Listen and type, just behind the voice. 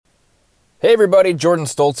Hey everybody, Jordan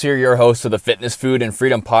Stoltz here, your host of the Fitness, Food, and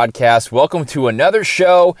Freedom Podcast. Welcome to another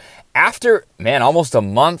show after, almost a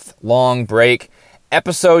month-long break.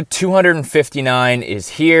 Episode 259 is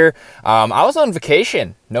here. I was on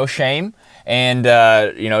vacation, no shame, and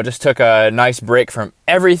just took a nice break from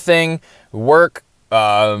everything, work,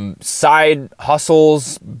 side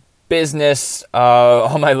hustles, business,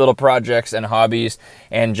 all my little projects and hobbies,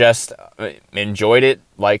 and just enjoyed it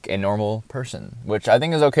like a normal person, which I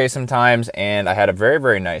think is okay sometimes, and I had a very,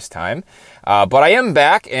 very nice time. But I am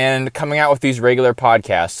back and coming out with these regular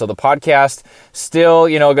podcasts. So the podcast still,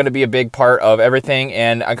 going to be a big part of everything,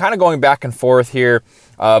 and I'm kind of going back and forth here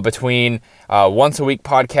between once a week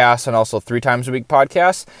podcasts and also 3 times a week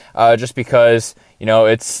podcasts, just because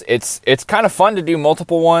it's kind of fun to do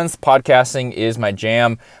multiple ones. Podcasting is my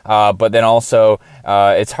jam, but then also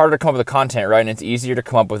it's harder to come up with the content, right? And it's easier to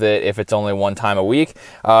come up with it if it's only one time a week.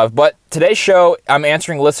 But today's show, I'm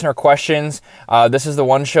answering listener questions. This is the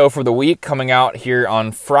one show for the week coming out here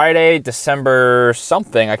on Friday, December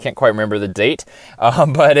something. I can't quite remember the date,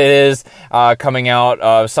 but it is coming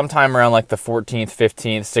out sometime around like the 14th,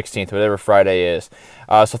 15th, 16th, whatever Friday is.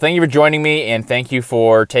 So thank you for joining me, and thank you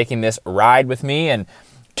for taking this ride with me and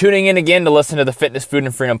tuning in again to listen to the Fitness, Food,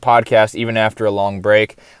 and Freedom Podcast even after a long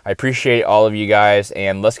break. I appreciate all of you guys,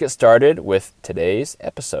 and let's get started with today's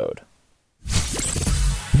episode.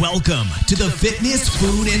 Welcome to the Fitness,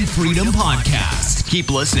 Food, and Freedom Podcast. Keep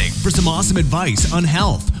listening for some awesome advice on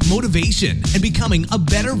health, motivation, and becoming a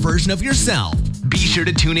better version of yourself. Be sure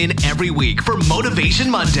to tune in every week for Motivation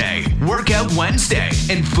Monday, Workout Wednesday,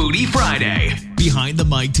 and Foodie Friday. Behind the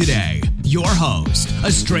mic today, your host,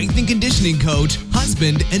 a strength and conditioning coach,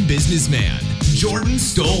 husband, and businessman, Jordan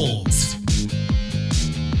Stoltz.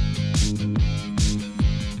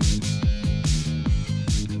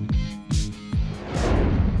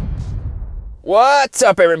 What's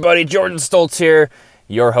up, everybody? Jordan Stoltz here,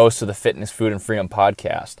 your host of the Fitness, Food, and Freedom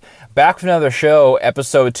Podcast. Back with another show,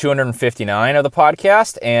 episode 259 of the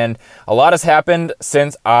podcast, and a lot has happened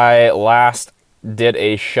since I last did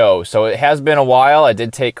a show. So it has been a while. I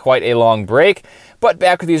did take quite a long break, but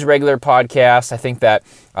back with these regular podcasts. I think that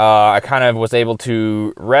I kind of was able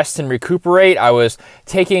to rest and recuperate. I was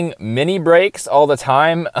taking mini breaks all the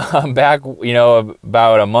time back,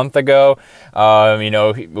 about a month ago. A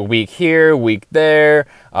week here, week there,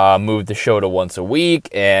 moved the show to once a week,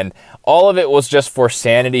 and all of it was just for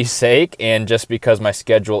sanity's sake and just because my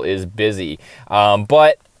schedule is busy.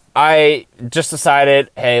 But I just decided,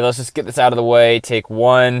 hey, let's just get this out of the way, take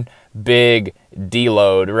one big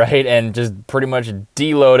deload, right? And just pretty much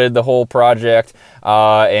deloaded the whole project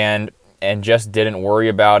and just didn't worry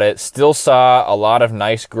about it. Still saw a lot of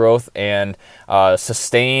nice growth and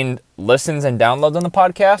sustained listens and downloads on the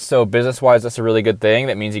podcast. So business-wise, that's a really good thing.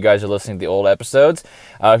 That means you guys are listening to the old episodes.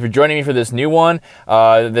 If you're joining me for this new one,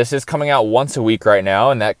 this is coming out once a week right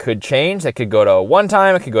now, and that could change. That could go to 1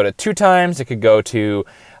 time. It could go to 2 times. It could go to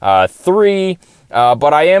 3.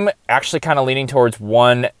 But I am actually kind of leaning towards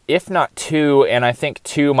 1, if not 2, and I think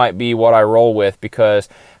 2 might be what I roll with because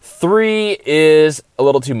 3 is a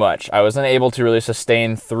little too much. I wasn't able to really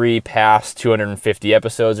sustain 3 past 250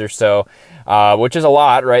 episodes or so, which is a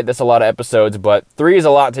lot, right? That's a lot of episodes, but 3 is a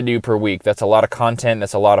lot to do per week. That's a lot of content.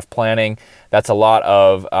 That's a lot of planning. That's a lot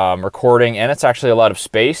of recording, and it's actually a lot of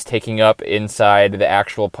space taking up inside the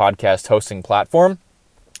actual podcast hosting platform.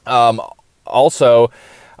 Also,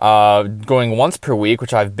 going once per week,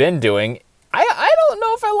 which I've been doing, I don't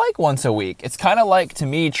know if I like once a week. It's kind of like, to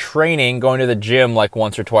me, training, going to the gym like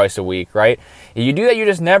once or twice a week, right? If you do that, you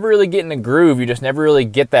just never really get in a groove. You just never really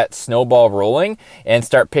get that snowball rolling and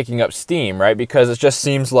start picking up steam, right? Because it just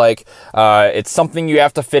seems like it's something you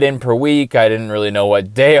have to fit in per week. I didn't really know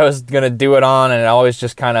what day I was going to do it on, and it always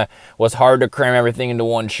just kind of was hard to cram everything into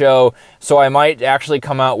one show. So I might actually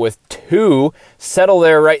come out with 2, settle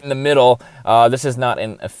there right in the middle. This is not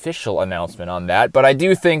an official announcement on that, but I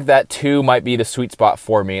do think that 2 might be the sweet spot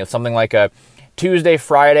for me. It's something like a Tuesday,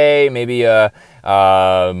 Friday, maybe a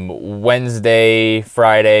Wednesday,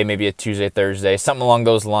 Friday, maybe a Tuesday, Thursday, something along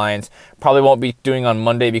those lines. Probably won't be doing on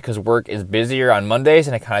Monday because work is busier on Mondays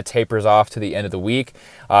and it kind of tapers off to the end of the week,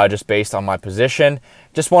 just based on my position.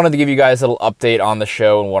 Just wanted to give you guys a little update on the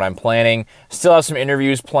show and what I'm planning. Still have some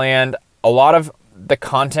interviews planned. A lot of the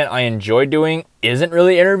content I enjoy doing isn't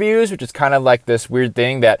really interviews, which is kind of like this weird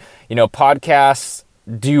thing that, podcasts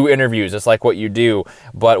do interviews. It's like what you do.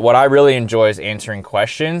 But what I really enjoy is answering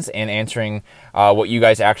questions and answering what you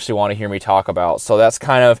guys actually want to hear me talk about. So that's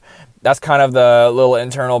kind of the little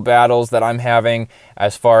internal battles that I'm having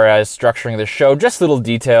as far as structuring the show. Just little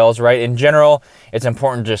details, right? In general, it's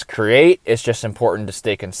important to just create. It's just important to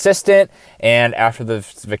stay consistent. And after the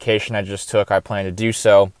vacation I just took, I plan to do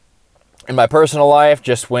so. In my personal life,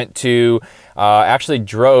 just went to, actually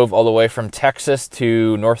drove all the way from Texas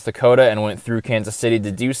to North Dakota and went through Kansas City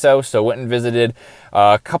to do so. So went and visited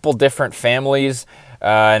a couple different families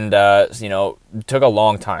and, took a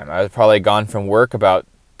long time. I was probably gone from work about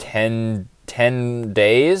 10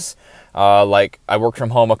 days. I worked from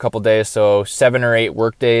home a couple days, so 7 or 8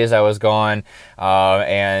 work days I was gone,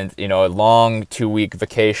 and a long 2-week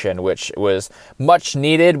vacation, which was much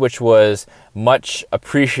needed, which was much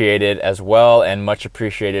appreciated as well, and much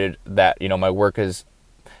appreciated that my work is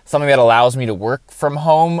something that allows me to work from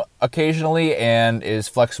home occasionally and is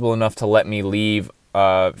flexible enough to let me leave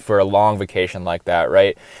for a long vacation like that,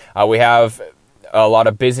 right? We have a lot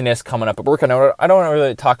of busyness coming up at work. I don't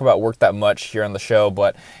really talk about work that much here on the show,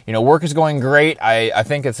 but work is going great. I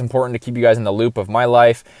think it's important to keep you guys in the loop of my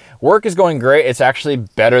life. Work is going great. It's actually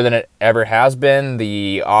better than it ever has been.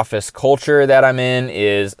 The office culture that I'm in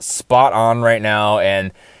is spot on right now,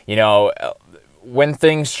 and when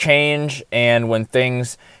things change and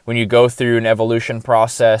when you go through an evolution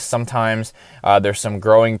process, sometimes there's some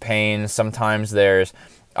growing pains, sometimes there's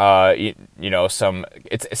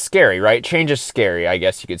it's scary, right? Change is scary, I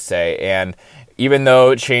guess you could say. And even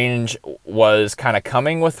though change was kind of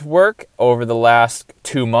coming with work over the last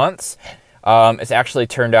 2 months, it's actually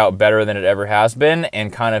turned out better than it ever has been,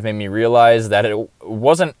 and kind of made me realize that it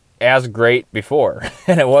wasn't as great before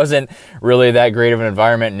and it wasn't really that great of an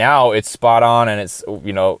environment. Now it's spot on, and it's,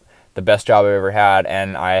 the best job I've ever had.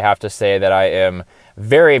 And I have to say that I am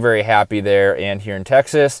very, very happy there and here in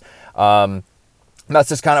Texas. That's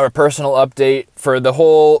just kind of a personal update for the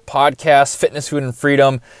whole podcast, Fitness, Food, and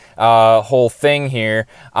Freedom whole thing here.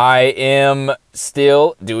 I am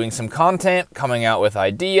still doing some content, coming out with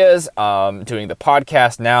ideas, doing the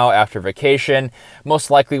podcast now after vacation. Most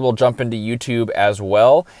likely we'll jump into YouTube as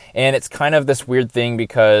well. And it's kind of this weird thing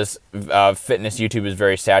because fitness YouTube is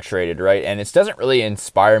very saturated, right? And it doesn't really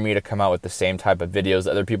inspire me to come out with the same type of videos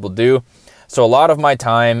that other people do. So a lot of my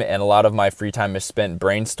time and a lot of my free time is spent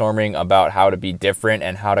brainstorming about how to be different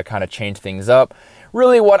and how to kind of change things up.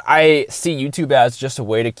 Really what I see YouTube as just a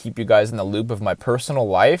way to keep you guys in the loop of my personal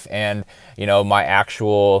life and, my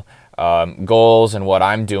actual goals and what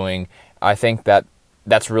I'm doing. I think that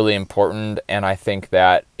that's really important, and I think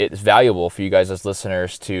that it's valuable for you guys as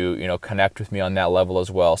listeners to, connect with me on that level as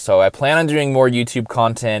well. So I plan on doing more YouTube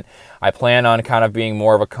content. I plan on kind of being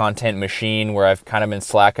more of a content machine, where I've kind of been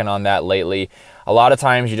slacking on that lately. A lot of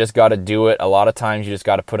times you just got to do it. A lot of times you just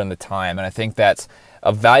got to put in the time. And I think that's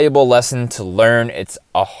a valuable lesson to learn. It's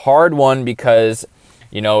a hard one because,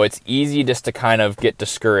 it's easy just to kind of get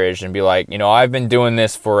discouraged and be like, I've been doing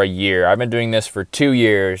this for a year. I've been doing this for 2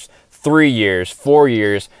 years. 3 years, 4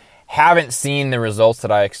 years, haven't seen the results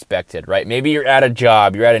that I expected, right? Maybe you're at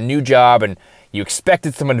a new job, and you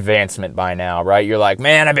expected some advancement by now, right? You're like,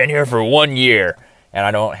 man, I've been here for 1 year and I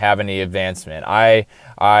don't have any advancement. I've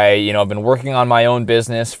been working on my own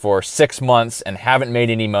business for 6 months and haven't made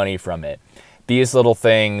any money from it. These little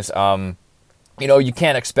things, you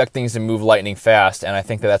can't expect things to move lightning fast, and I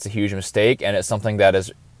think that that's a huge mistake, and it's something that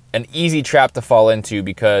is an easy trap to fall into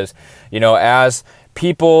because, as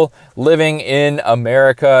people living in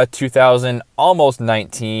America almost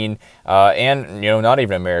 19, and not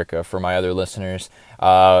even America for my other listeners,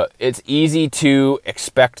 it's easy to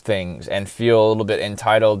expect things and feel a little bit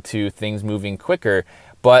entitled to things moving quicker.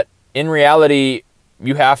 But in reality,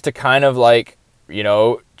 you have to kind of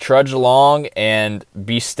trudge along and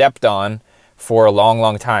be stepped on for a long,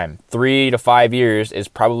 long time. 3 to 5 years is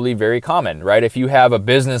probably very common, right? If you have a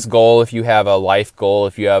business goal, if you have a life goal,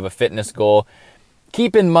 if you have a fitness goal,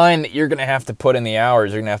 keep in mind that you're going to have to put in the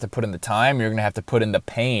hours, you're going to have to put in the time, you're going to have to put in the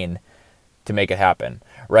pain to make it happen,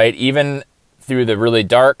 right? Even through the really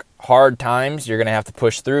dark, hard times, you're going to have to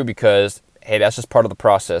push through because, hey, that's just part of the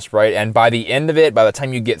process, right? And by the end of it, by the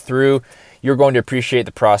time you get through, you're going to appreciate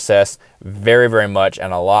the process very, very much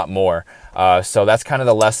and a lot more. So that's kind of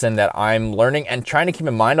the lesson that I'm learning and trying to keep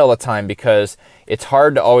in mind all the time, because it's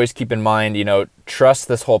hard to always keep in mind, trust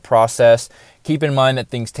this whole process. Keep in mind that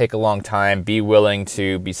things take a long time. Be willing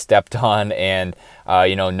to be stepped on and,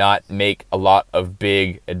 not make a lot of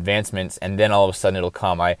big advancements, and then all of a sudden it'll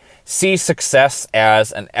come. I see success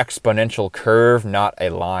as an exponential curve, not a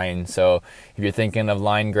line. So if you're thinking of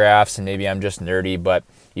line graphs, and maybe I'm just nerdy, but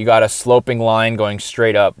you got a sloping line going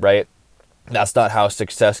straight up, right? That's not how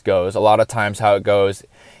success goes. A lot of times how it goes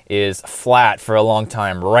is flat for a long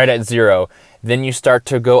time, right at zero. Then you start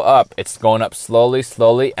to go up. It's going up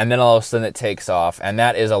slowly, and then all of a sudden it takes off. And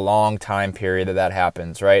that is a long time period that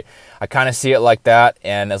happens, right? I kind of see it like that.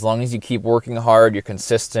 And as long as you keep working hard, you're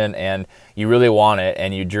consistent, and you really want it,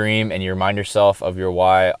 and you dream, and you remind yourself of your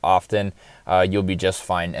why often, you'll be just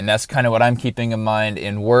fine. And that's kind of what I'm keeping in mind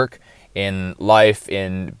in work, in life,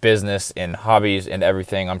 in business, in hobbies, and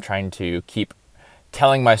everything. I'm trying to keep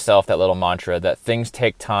telling myself that little mantra that things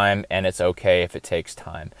take time, and it's okay if it takes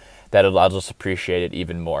time. That I'll just appreciate it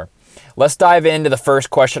even more. Let's dive into the first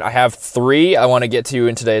question. I have 3 I want to get to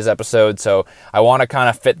in today's episode, so I want to kind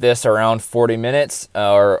of fit this around 40 minutes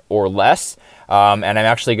or less. And I'm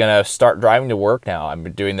actually going to start driving to work now. I'm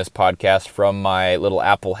doing this podcast from my little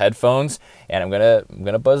Apple headphones, and I'm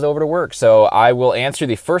gonna buzz over to work. So I will answer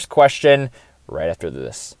the first question right after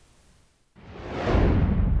this.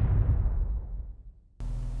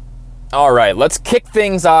 All right, let's kick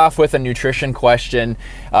things off with a nutrition question.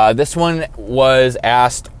 This one was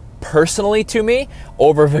asked personally to me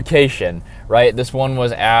over vacation, right? This one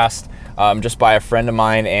was asked just by a friend of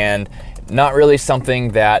mine, and not really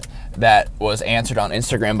something that was answered on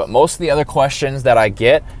Instagram, but most of the other questions that I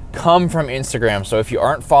get come from Instagram. So if you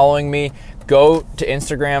aren't following me, go to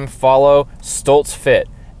Instagram, follow Stoltz Fit,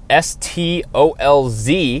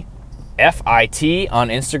 STOLZ FIT on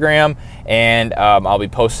Instagram, and I'll be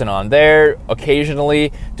posting on there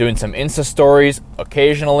occasionally, doing some Insta stories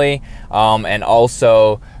occasionally, and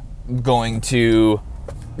also going to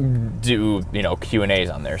do Q&As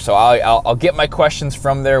on there. So I'll get my questions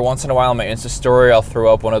from there once in a while on my Insta story. I'll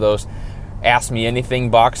throw up one of those Ask Me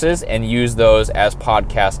Anything boxes and use those as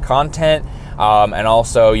podcast content. And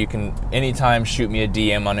also you can anytime shoot me a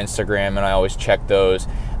DM on Instagram, and I always check those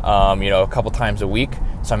a couple times a week.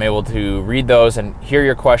 So I'm able to read those and hear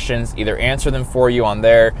your questions, either answer them for you on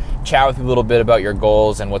there, chat with you a little bit about your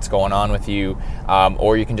goals and what's going on with you,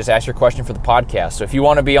 or you can just ask your question for the podcast. So if you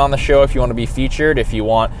want to be on the show, if you want to be featured, if you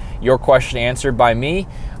want your question answered by me,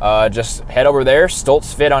 just head over there,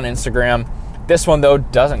 Stoltz Fit on Instagram. This one, though,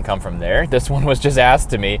 doesn't come from there. This one was just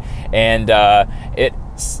asked to me, and the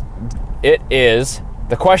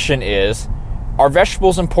question is, are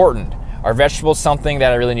vegetables important? Are vegetables something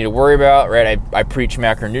that I really need to worry about, right? I preach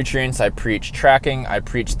macronutrients, I preach tracking, I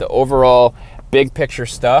preach the overall big picture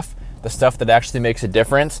stuff, the stuff that actually makes a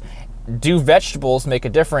difference. Do vegetables make a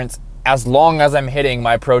difference as long as I'm hitting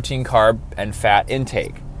my protein, carb, and fat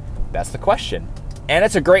intake? That's the question. And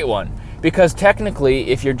it's a great one, because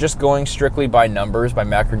technically, if you're just going strictly by numbers, by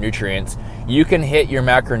macronutrients, you can hit your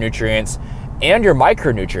macronutrients and your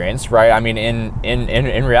micronutrients, right? I mean,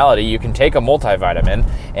 in reality, you can take a multivitamin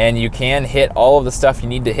and you can hit all of the stuff you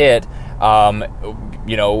need to hit,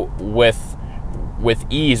 with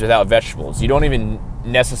ease without vegetables. You don't even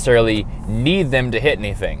necessarily need them to hit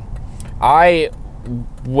anything. I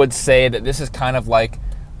would say that this is kind of like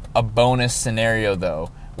a bonus scenario,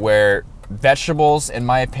 though, where vegetables, in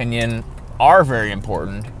my opinion, are very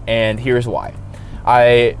important, and here's why.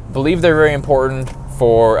 I believe they're very important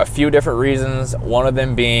for a few different reasons, one of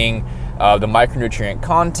them being the micronutrient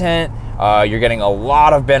content. You're getting a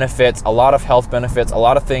lot of benefits, a lot of health benefits, a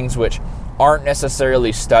lot of things which aren't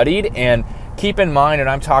necessarily studied. And keep in mind, when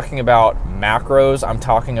I'm talking about macros, I'm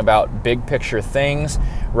talking about big picture things,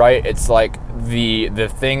 right? It's like the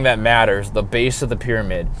thing that matters, the base of the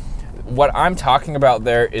pyramid. What I'm talking about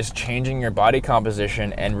there is changing your body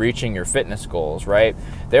composition and reaching your fitness goals, right?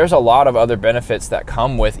 There's a lot of other benefits that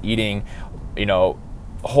come with eating,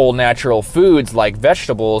 whole natural foods like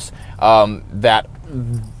vegetables, that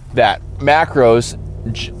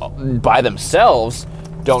macros by themselves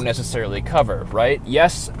don't necessarily cover, right?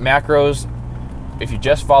 Yes, macros, if you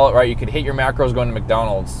just follow it right, you could hit your macros going to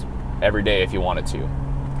McDonald's every day if you wanted to.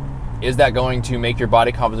 Is that going to make your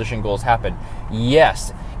body composition goals happen?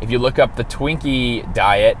 Yes. If you look up the Twinkie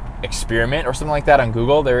diet experiment or something like that on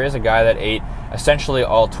Google, there is a guy that ate essentially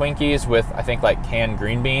all Twinkies with, I think, like canned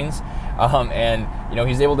green beans. And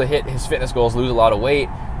he's able to hit his fitness goals, lose a lot of weight,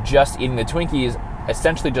 just eating the Twinkies,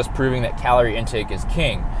 essentially just proving that calorie intake is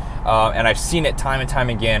king. And I've seen it time and time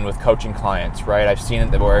again with coaching clients, right? I've seen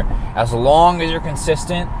it where as long as you're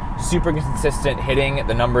consistent, super consistent, hitting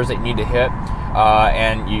the numbers that you need to hit,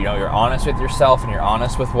 and you're honest with yourself and you're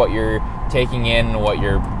honest with what you're taking in and what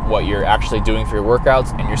you're actually doing for your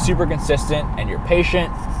workouts, and you're super consistent and you're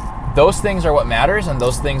patient, those things are what matters, and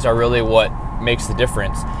those things are really what makes the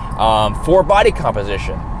difference for body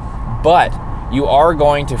composition. But you are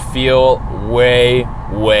going to feel way,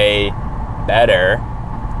 way better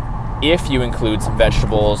if you include some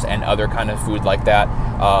vegetables and other kind of food like that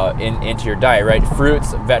into your diet, right?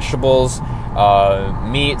 Fruits, vegetables,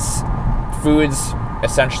 meats, foods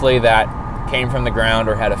essentially that came from the ground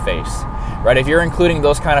or had a face, right? If you're including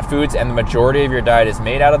those kind of foods and the majority of your diet is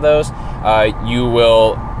made out of those, you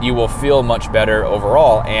will feel much better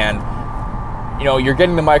overall. And you're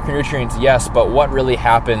getting the micronutrients, yes, but what really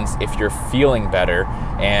happens if you're feeling better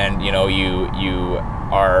and you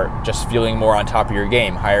are just feeling more on top of your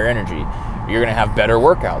game, higher energy? You're going to have better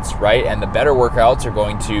workouts, right? And the better workouts are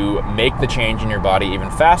going to make the change in your body even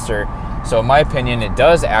faster. So in my opinion, it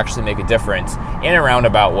does actually make a difference in a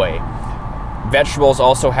roundabout way. Vegetables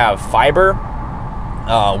also have fiber,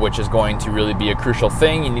 which is going to really be a crucial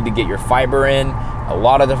thing. You need to get your fiber in. A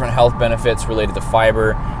lot of different health benefits related to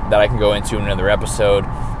fiber that I can go into in another episode.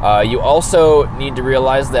 You also need to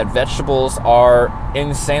realize that vegetables are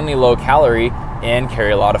insanely low calorie and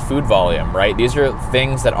carry a lot of food volume, right? These are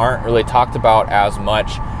things that aren't really talked about as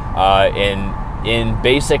much in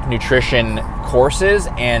basic nutrition courses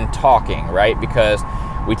and talking, right? Because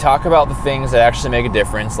we talk about the things that actually make a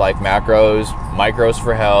difference, like macros, micros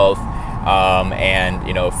for health, and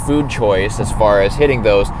food choice as far as hitting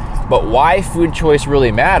those. But why food choice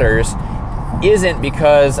really matters isn't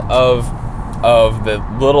because of the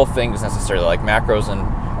little things necessarily, like macros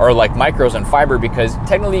or like micros and fiber, because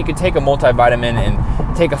technically you could take a multivitamin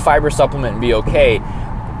and take a fiber supplement and be okay.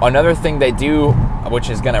 Another thing they do, which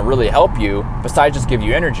is going to really help you, besides just give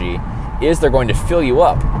you energy, is they're going to fill you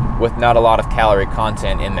up with not a lot of calorie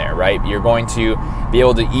content in there, right? You're going to be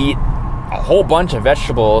able to eat a whole bunch of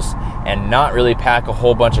vegetables and not really pack a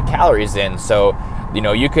whole bunch of calories in. So,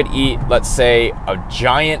 you could eat, let's say, a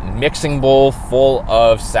giant mixing bowl full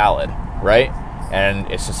of salad, right? And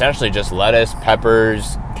it's essentially just lettuce,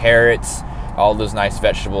 peppers, carrots, all those nice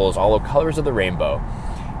vegetables, all the colors of the rainbow.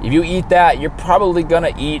 If you eat that, you're probably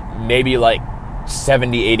gonna eat maybe like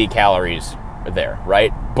 70, 80 calories there,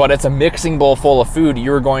 right? But it's a mixing bowl full of food.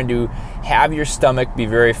 You're going to have your stomach be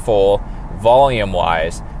very full,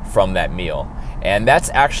 volume-wise, from that meal. And that's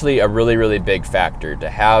actually a really, really big factor, to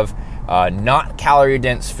have not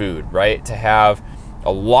calorie-dense food, right? To have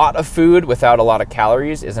a lot of food without a lot of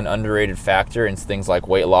calories is an underrated factor in things like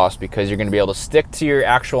weight loss, because you're going to be able to stick to your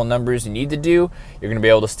actual numbers you need to do. You're going to be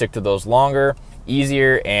able to stick to those longer,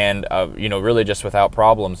 easier, and really just without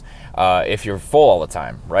problems if you're full all the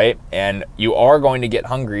time, right? And you are going to get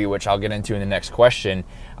hungry, which I'll get into in the next question,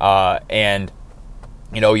 and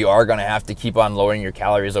you are going to have to keep on lowering your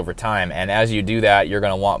calories over time. And as you do that, you're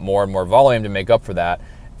going to want more and more volume to make up for that.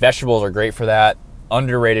 Vegetables are great for that.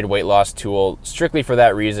 Underrated weight loss tool strictly for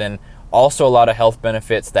that reason. Also a lot of health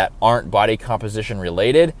benefits that aren't body composition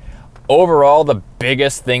related. Overall, the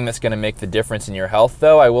biggest thing that's going to make the difference in your health,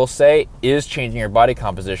 though, I will say, is changing your body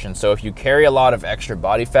composition. So if you carry a lot of extra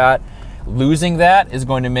body fat, losing that is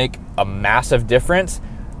going to make a massive difference.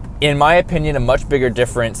 In my opinion, a much bigger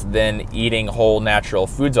difference than eating whole natural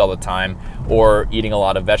foods all the time or eating a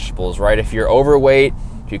lot of vegetables, right? If you're overweight,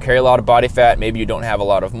 if you carry a lot of body fat, maybe you don't have a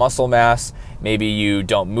lot of muscle mass, maybe you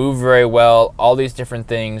don't move very well, all these different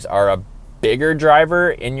things are a bigger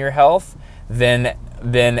driver in your health than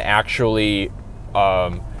actually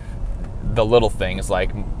the little things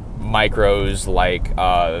like micros,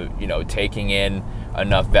 like taking in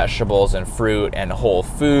enough vegetables and fruit and whole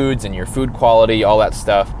foods and your food quality, all that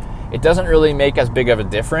stuff. It doesn't really make as big of a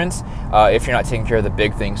difference if you're not taking care of the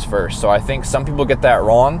big things first. So I think some people get that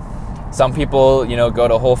wrong. Some people, go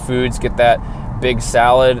to Whole Foods, get that big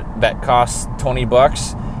salad that costs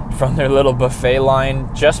 $20 from their little buffet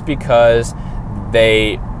line just because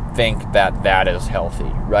they think that is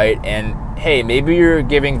healthy, right? And hey, maybe you're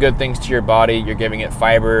giving good things to your body. You're giving it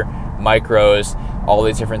fiber, micros, all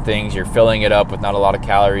these different things. You're filling it up with not a lot of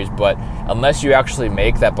calories, but unless you actually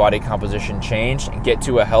make that body composition change and get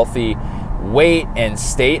to a healthy weight and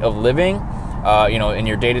state of living, in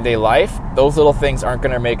your day-to-day life, those little things aren't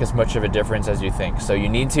going to make as much of a difference as you think. So you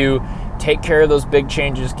need to take care of those big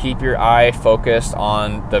changes. Keep your eye focused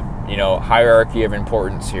on the, hierarchy of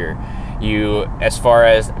importance here. As far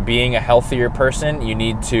as being a healthier person, you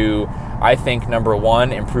need to, I think, number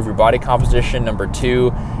one, improve your body composition. Number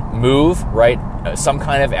two, move, right? Some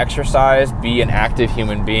kind of exercise, be an active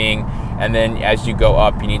human being. And then as you go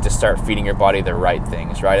up, you need to start feeding your body the right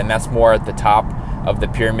things, right? And that's more at the top of the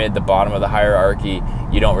pyramid, the bottom of the hierarchy.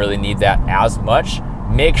 You don't really need that as much.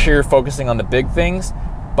 Make sure you're focusing on the big things.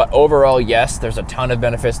 But overall, yes, there's a ton of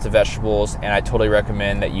benefits to vegetables, and I totally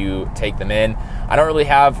recommend that you take them in. I don't really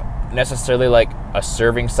have necessarily like a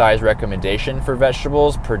serving size recommendation for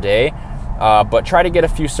vegetables per day, but try to get a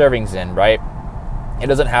few servings in, right? It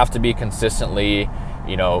doesn't have to be consistently,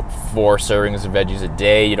 4 servings of veggies a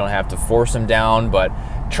day. You don't have to force them down, but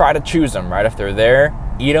try to choose them, right? If they're there,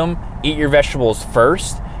 eat them. Eat your vegetables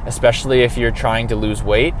first, especially if you're trying to lose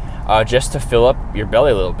weight, just to fill up your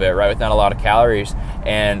belly a little bit, right, with not a lot of calories.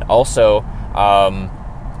 And also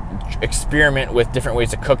experiment with different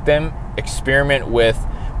ways to cook them, experiment with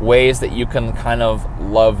ways that you can kind of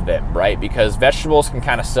love them, right? Because vegetables can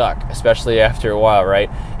kind of suck, especially after a while, right?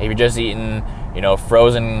 If you're just eating,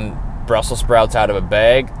 frozen Brussels sprouts out of a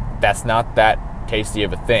bag, that's not that tasty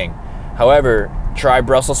of a thing. However, try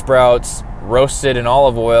Brussels sprouts roasted in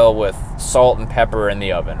olive oil with salt and pepper in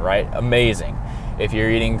the oven, right? Amazing. If you're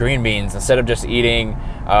eating green beans, instead of just eating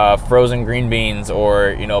frozen green beans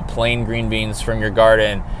or, plain green beans from your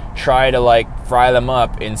garden, try to fry them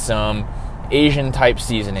up in some Asian type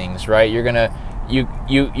seasonings, right?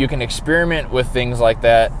 You can experiment with things like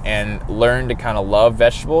that and learn to kind of love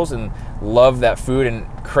vegetables and love that food and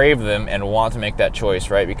crave them and want to make that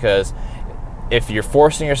choice, right? Because if you're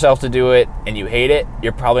forcing yourself to do it and you hate it,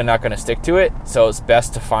 you're probably not going to stick to it. So it's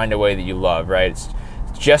best to find a way that you love, right? It's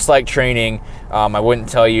just like training. I wouldn't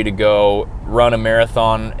tell you to go run a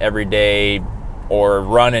marathon every day or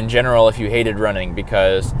run in general if you hated running,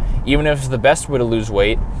 because even if it's the best way to lose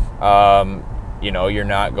weight, you're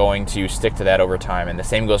not going to stick to that over time. And the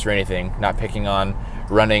same goes for anything, not picking on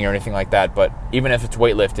running or anything like that. But even if it's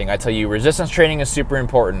weightlifting, I tell you, resistance training is super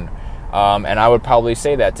important. And I would probably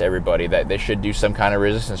say that to everybody, that they should do some kind of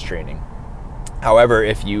resistance training. However,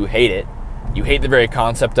 if you hate it, you hate the very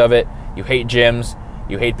concept of it, you hate gyms,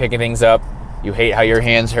 you hate picking things up, you hate how your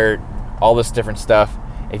hands hurt, all this different stuff.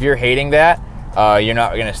 If you're hating that, you're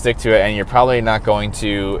not going to stick to it, and you're probably not going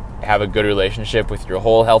to have a good relationship with your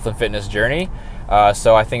whole health and fitness journey.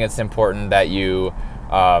 So I think it's important that you,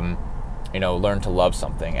 learn to love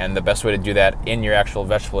something. And the best way to do that in your actual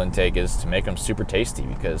vegetable intake is to make them super tasty,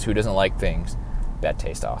 because who doesn't like things that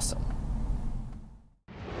taste awesome?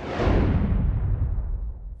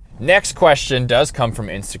 Next question does come from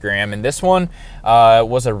Instagram, and this one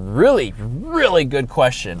was a really, really good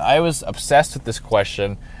question. I was obsessed with this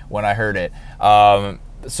question when I heard it.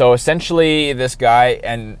 So essentially, this guy,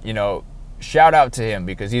 and shout out to him,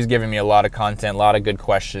 because he's giving me a lot of content, a lot of good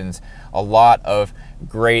questions, a lot of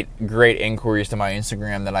great inquiries to my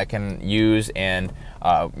Instagram that I can use and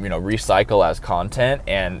recycle as content.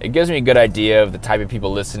 And it gives me a good idea of the type of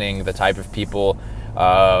people listening, the type of people,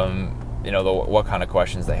 what kind of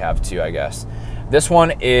questions they have too, I guess. This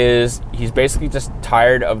one is, he's basically just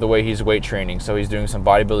tired of the way he's weight training. So he's doing some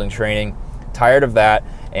bodybuilding training, tired of that,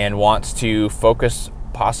 and wants to focus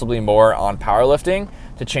possibly more on powerlifting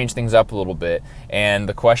to change things up a little bit. And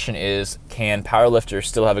the question is, can powerlifters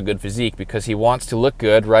still have a good physique? Because he wants to look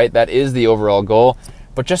good, right? That is the overall goal,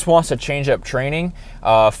 but just wants to change up training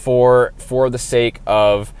for the sake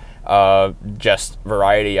of just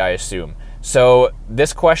variety, I assume. So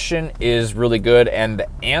this question is really good, and the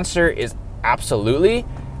answer is absolutely,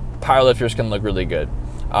 powerlifters can look really good.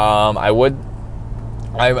 I'm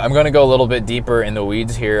going to go a little bit deeper in the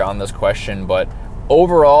weeds here on this question, but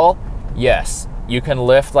overall, yes, you can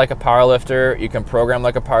lift like a powerlifter, you can program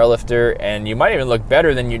like a powerlifter, and you might even look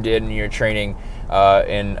better than you did when you're training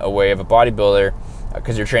in a way of a bodybuilder,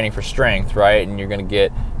 because you're training for strength, right? And you're going to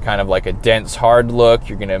get kind of like a dense, hard look.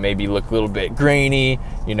 You're going to maybe look a little bit grainy.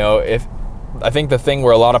 I think the thing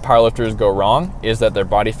where a lot of powerlifters go wrong is that their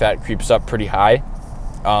body fat creeps up pretty high.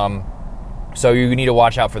 So you need to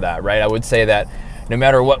watch out for that, right? I would say that no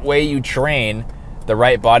matter what way you train, the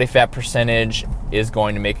right body fat percentage is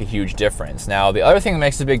going to make a huge difference. Now, the other thing that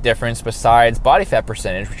makes a big difference besides body fat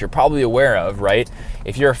percentage, which you're probably aware of, right?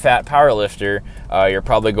 If you're a fat powerlifter, you're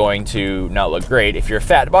probably going to not look great. If you're a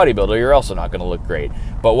fat bodybuilder, you're also not going to look great.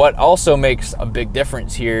 But what also makes a big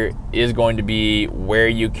difference here is going to be where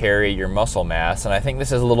you carry your muscle mass. And I think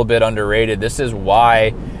this is a little bit underrated. This is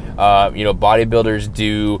why, bodybuilders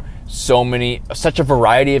do such a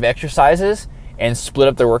variety of exercises and split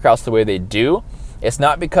up their workouts the way they do. It's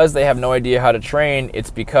not because they have no idea how to train.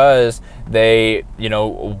 It's because they,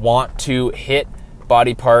 want to hit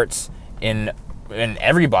body parts in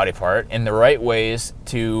every body part in the right ways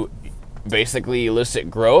to basically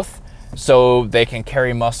elicit growth, so they can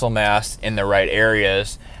carry muscle mass in the right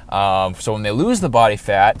areas. So when they lose the body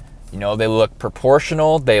fat, they look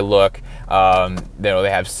proportional. They look,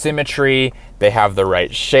 they have symmetry. They have the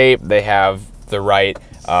right shape. They have the right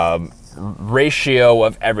ratio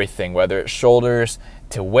of everything, whether it's shoulders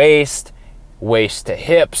to waist to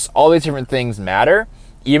hips. All these different things matter.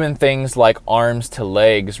 Even things like arms to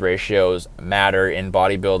legs ratios matter in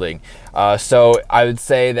bodybuilding. So I would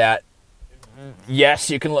say that yes,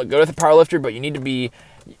 you can look good with a powerlifter, but you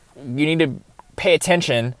need to pay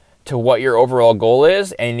attention to what your overall goal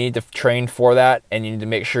is, and you need to train for that, and you need to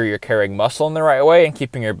make sure you're carrying muscle in the right way and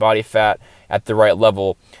keeping your body fat at the right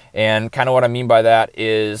level. And kind of what I mean by that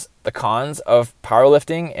is the cons of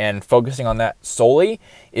powerlifting and focusing on that solely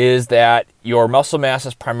is that your muscle mass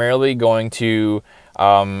is primarily going to,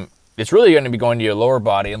 it's really going to be going to your lower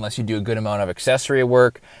body unless you do a good amount of accessory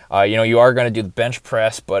work. You are going to do the bench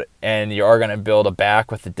press, and you are going to build a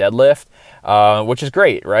back with the deadlift, which is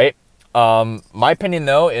great, right? My opinion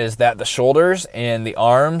though is that the shoulders and the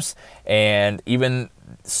arms and even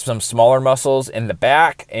some smaller muscles in the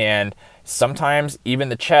back and sometimes even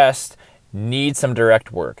the chest need some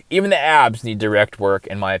direct work. Even the abs need direct work,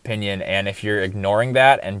 in my opinion. And if you're ignoring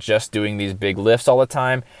that and just doing these big lifts all the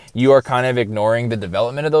time, you are kind of ignoring the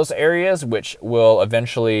development of those areas, which will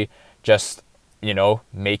eventually just,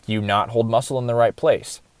 make you not hold muscle in the right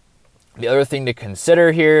place. The other thing to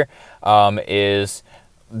consider here is,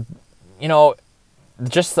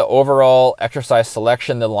 just the overall exercise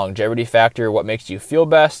selection, the longevity factor, what makes you feel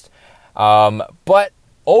best. But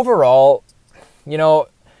overall,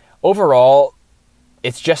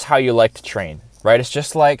 it's just how you like to train, right? It's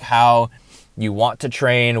just like how you want to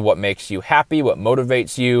train, what makes you happy, what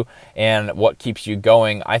motivates you, and what keeps you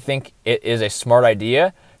going. I think it is a smart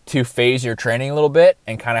idea to phase your training a little bit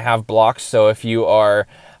and kind of have blocks. So if you are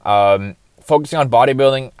focusing on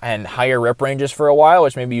bodybuilding and higher rep ranges for a while,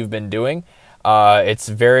 which maybe you've been doing, it's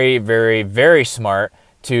very, very, very smart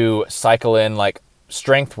to cycle in like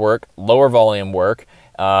strength work, lower volume work,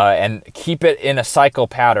 and keep it in a cycle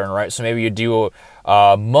pattern, right? So maybe you do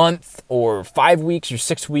a month or 5 weeks or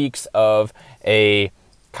 6 weeks of a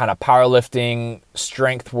kind of powerlifting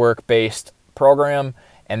strength work based program,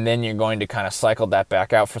 and then you're going to kind of cycle that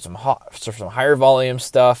back out for some higher volume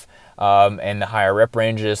stuff, and the higher rep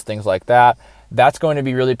ranges, things like that. That's going to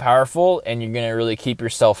be really powerful, and you're going to really keep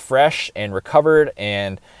yourself fresh and recovered,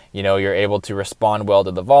 and you're able to respond well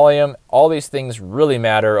to the volume. All these things really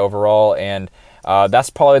matter overall, and that's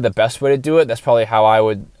probably the best way to do it. That's probably how I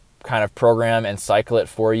would kind of program and cycle it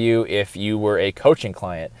for you if you were a coaching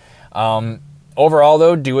client. Overall,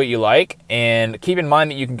 though, do what you like, and keep in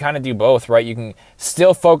mind that you can kind of do both, right? You can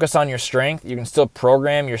still focus on your strength. You can still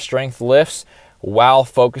program your strength lifts while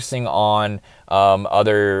focusing on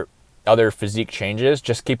other physique changes.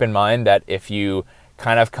 Just keep in mind that if you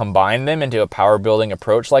kind of combine them into a power building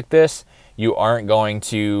approach like this, you aren't going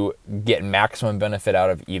to get maximum benefit out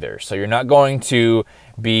of either. So you're not going to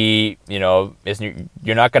be, you're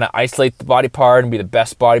not going to isolate the body part and be the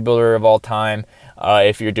best bodybuilder of all time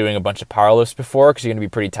if you're doing a bunch of power lifts before, because you're going to be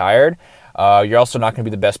pretty tired. You're also not going to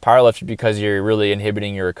be the best power lifter because you're really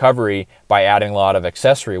inhibiting your recovery by adding a lot of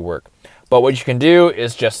accessory work. But what you can do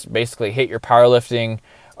is just basically hit your powerlifting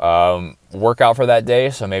workout for that day.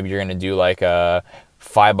 So maybe you're going to do like a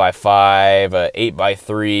 5x5, a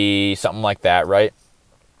 8x3, something like that, right?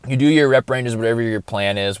 You do your rep ranges, whatever your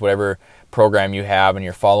plan is, whatever program you have and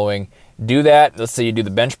you're following. Do that. Let's say you do the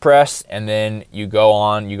bench press, and then you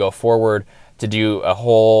go forward to do a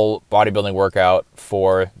whole bodybuilding workout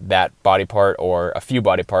for that body part or a few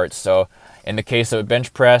body parts. So in the case of a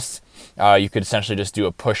bench press, you could essentially just do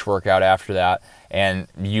a push workout after that and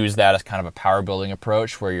use that as kind of a power building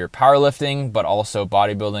approach where you're powerlifting but also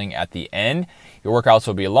bodybuilding at the end. Your workouts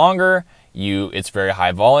will be longer. It's very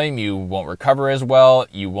high volume. You won't recover as well.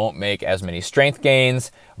 You won't make as many strength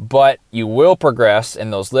gains, but you will progress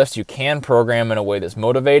in those lifts. You can program in a way that's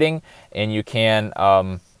motivating, and you can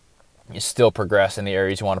you still progress in the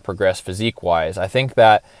areas you want to progress physique-wise. I think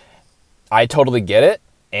that I totally get it,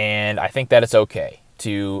 and I think that it's okay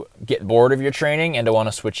to get bored of your training and to want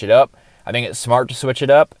to switch it up. I think it's smart to switch it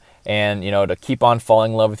up and, to keep on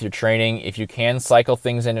falling in love with your training. If you can cycle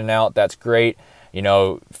things in and out, that's great.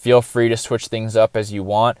 Feel free to switch things up as you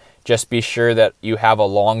want. Just be sure that you have a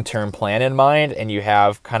long-term plan in mind and you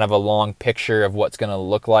have kind of a long picture of what's going to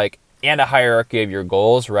look like and a hierarchy of your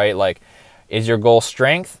goals, right? Like, is your goal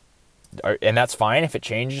strength? And that's fine if it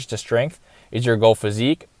changes to strength. Is your goal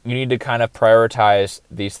physique? You need to kind of prioritize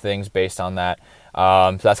these things based on that.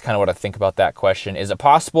 So that's kind of what I think about that question. Is it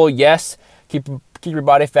possible? Yes. Keep your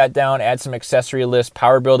body fat down, add some accessory lifts,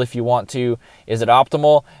 power build if you want to. Is it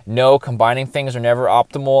optimal? No, combining things are never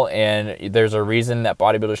optimal, and there's a reason that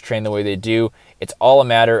bodybuilders train the way they do. It's all a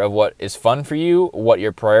matter of what is fun for you, what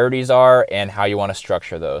your priorities are, and how you want to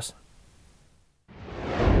structure those.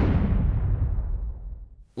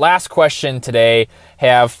 Last question today.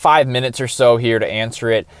 Have 5 minutes or so here to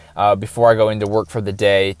answer it before I go into work for the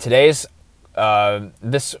day. Today's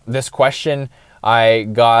this question I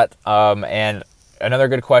got, and another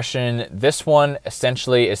good question. This one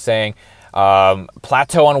essentially is saying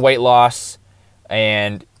plateau on weight loss,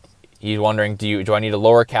 and he's wondering, do I need to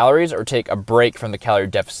lower calories or take a break from the calorie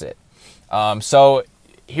deficit? So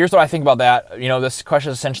here's what I think about that. This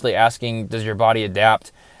question is essentially asking, does your body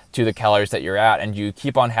adapt to the calories that you're at, and do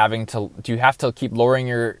you have to keep lowering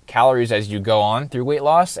your calories as you go on through weight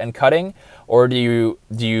loss and cutting, or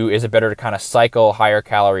is it better to kind of cycle higher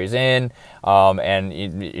calories in,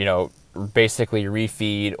 and basically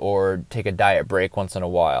refeed or take a diet break once in a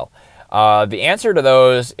while? The answer to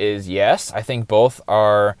those is yes. I think both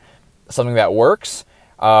are something that works.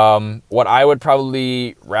 What I would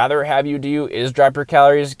probably rather have you do is drop your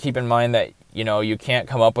calories. Keep in mind that you can't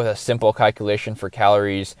come up with a simple calculation for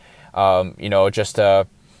calories, just a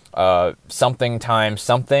something times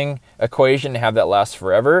something equation to have that last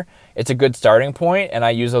forever. It's a good starting point, and I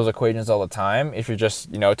use those equations all the time. If you're just,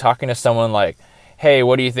 talking to someone like, hey,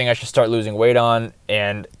 what do you think I should start losing weight on?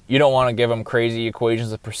 And you don't want to give them crazy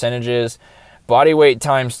equations of percentages. Body weight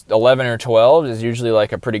times 11 or 12 is usually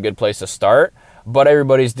like a pretty good place to start, but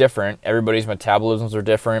everybody's different. Everybody's metabolisms are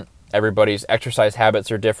different. Everybody's exercise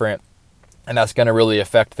habits are different. And that's going to really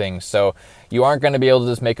affect things. So you aren't going to be able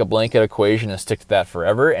to just make a blanket equation and stick to that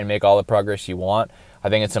forever and make all the progress you want. I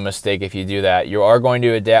think it's a mistake if you do that. You are going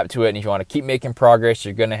to adapt to it, and if you want to keep making progress,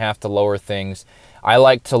 you're going to have to lower things. I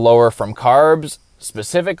like to lower from carbs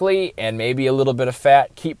specifically, and maybe a little bit of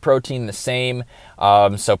fat. Keep protein the same.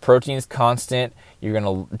 So protein's constant. You're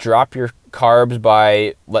going to drop your carbs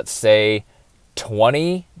by, let's say,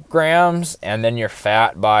 20 grams, and then your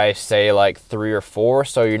fat by, say, like 3 or 4.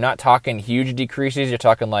 So you're not talking huge decreases. You're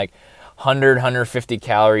talking like 100, 150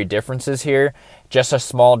 calorie differences here. Just a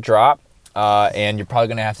small drop, and you're probably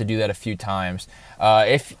going to have to do that a few times.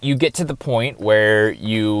 If you get to the point where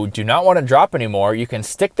you do not want to drop anymore, you can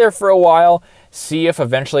stick there for a while, see if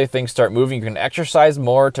eventually things start moving. You can exercise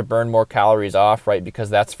more to burn more calories off, right? Because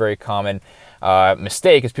that's very common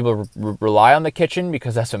mistake is people rely on the kitchen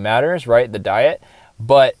because that's what matters, right? The diet,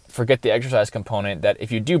 but forget the exercise component, that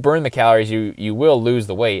if you do burn the calories, you will lose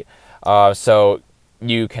the weight. So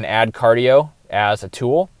you can add cardio as a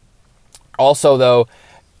tool. Also, though,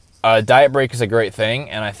 a diet break is a great thing,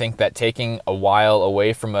 and I think that taking a while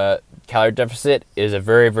away from a calorie deficit is a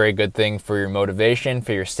very, very good thing for your motivation,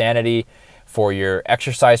 for your sanity, for your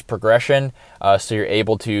exercise progression, so you're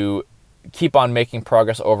able to keep on making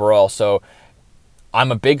progress overall. So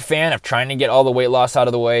I'm a big fan of trying to get all the weight loss out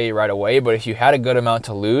of the way right away, but if you had a good amount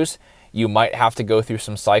to lose, you might have to go through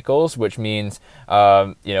some cycles, which means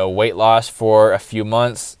weight loss for a few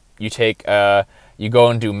months. You go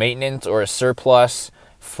and do maintenance or a surplus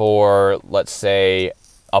for, let's say,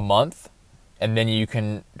 a month, and then you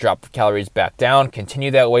can drop the calories back down,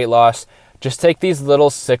 continue that weight loss. Just take these little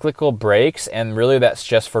cyclical breaks, and really that's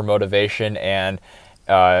just for motivation, and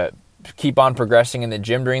keep on progressing in the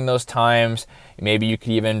gym during those times. Maybe you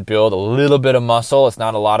could even build a little bit of muscle. It's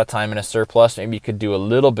not a lot of time in a surplus. Maybe you could do a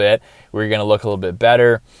little bit where you're going to look a little bit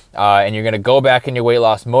better, and you're going to go back in your weight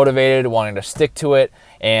loss motivated, wanting to stick to it.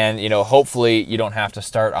 And hopefully you don't have to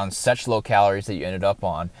start on such low calories that you ended up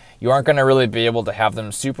on. You aren't going to really be able to have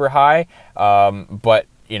them super high, but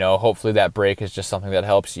hopefully that break is just something that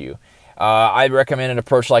helps you. I recommend an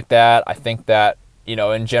approach like that. I think that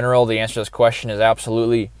in general, the answer to this question is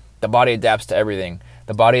absolutely. The body adapts to everything.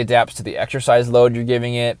 The body adapts to the exercise load you're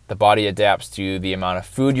giving it. The body adapts to the amount of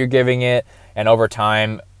food you're giving it. And over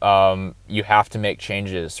time, you have to make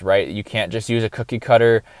changes, right? You can't just use a cookie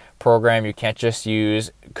cutter program. You can't just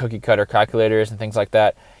use cookie cutter calculators and things like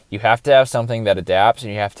that. You have to have something that adapts,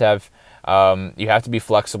 and you have to be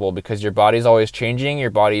flexible, because your body's always changing.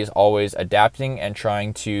 Your body is always adapting and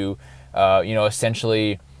trying to,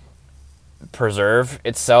 essentially preserve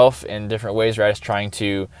itself in different ways, right? It's trying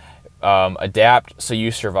to adapt so you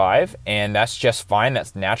survive, and that's just fine.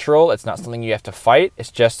 That's natural. It's not something you have to fight. It's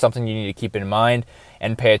just something you need to keep in mind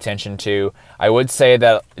and pay attention to. I would say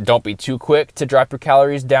that don't be too quick to drop your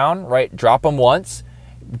calories down, right? Drop them once,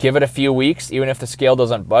 give it a few weeks. Even if the scale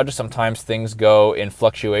doesn't budge, sometimes things go in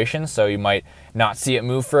fluctuations, so you might not see it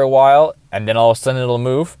move for a while, and then all of a sudden it'll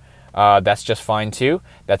move. That's just fine too.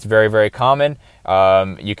 That's very, very common.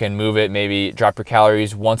 You can move it, maybe drop your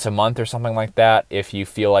calories once a month or something like that if you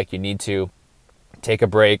feel like you need to. Take a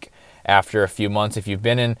break after a few months. If you've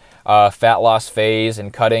been in a fat loss phase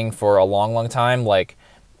and cutting for a long, long time, like,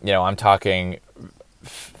 I'm talking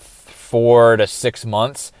 4 to 6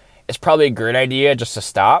 months, it's probably a great idea just to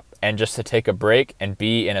stop and just to take a break and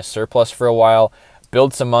be in a surplus for a while,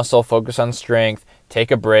 build some muscle, focus on strength, take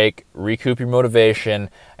a break, recoup your motivation,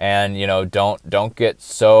 and don't get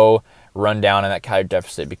so run down in that calorie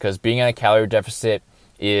deficit, because being in a calorie deficit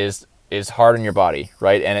is hard on your body,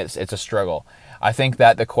 right? And it's a struggle. I think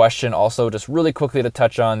that the question also, just really quickly to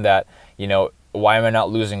touch on that, why am I not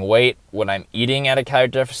losing weight when I'm eating at a calorie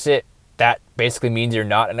deficit? That basically means you're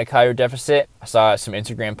not in a calorie deficit. I saw some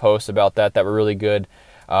Instagram posts about that were really good,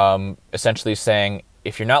 essentially saying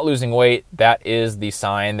if you're not losing weight, that is the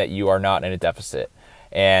sign that you are not in a deficit.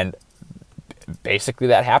 And basically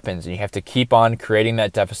that happens. And you have to keep on creating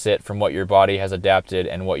that deficit from what your body has adapted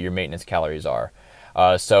and what your maintenance calories are.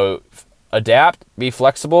 So adapt, be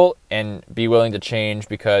flexible, and be willing to change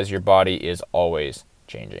because your body is always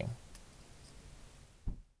changing.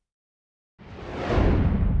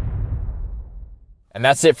 And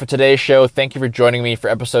that's it for today's show. Thank you for joining me for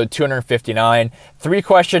episode 259. 3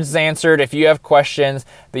 questions answered. If you have questions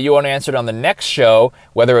that you want answered on the next show,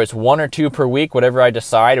 whether it's 1 or 2 per week, whatever I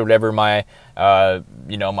decide, or whatever my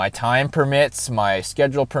my time permits, my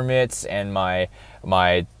schedule permits, and my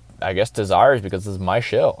I guess desires, because this is my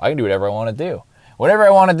show. I can do whatever I want to do. Whatever I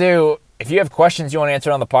want to do. If you have questions you want to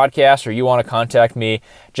answer on the podcast, or you want to contact me,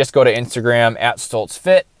 just go to Instagram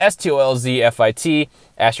 @StoltzFit, STOLZFIT.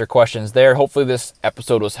 Ask your questions there. Hopefully this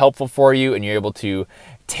episode was helpful for you and you're able to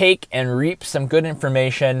take and reap some good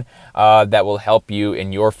information that will help you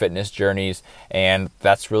in your fitness journeys. And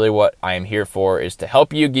that's really what I am here for, is to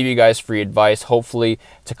help you, give you guys free advice, hopefully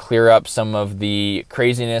to clear up some of the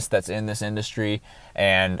craziness that's in this industry,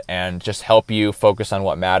 and just help you focus on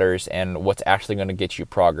what matters and what's actually going to get you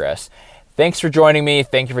progress. Thanks for joining me.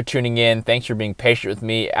 Thank you for tuning in. Thanks for being patient with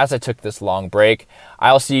me as I took this long break.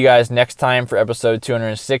 I'll see you guys next time for episode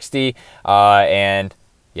 260. And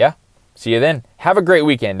yeah, see you then. Have a great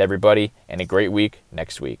weekend, everybody, and a great week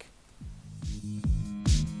next week.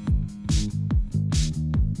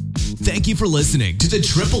 Thank you for listening to the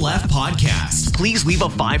Triple F Podcast. Please leave a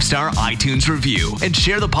 5-star iTunes review and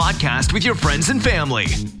share the podcast with your friends and family.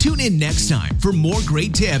 Tune in next time for more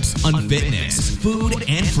great tips on fitness, food,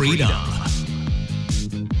 and freedom.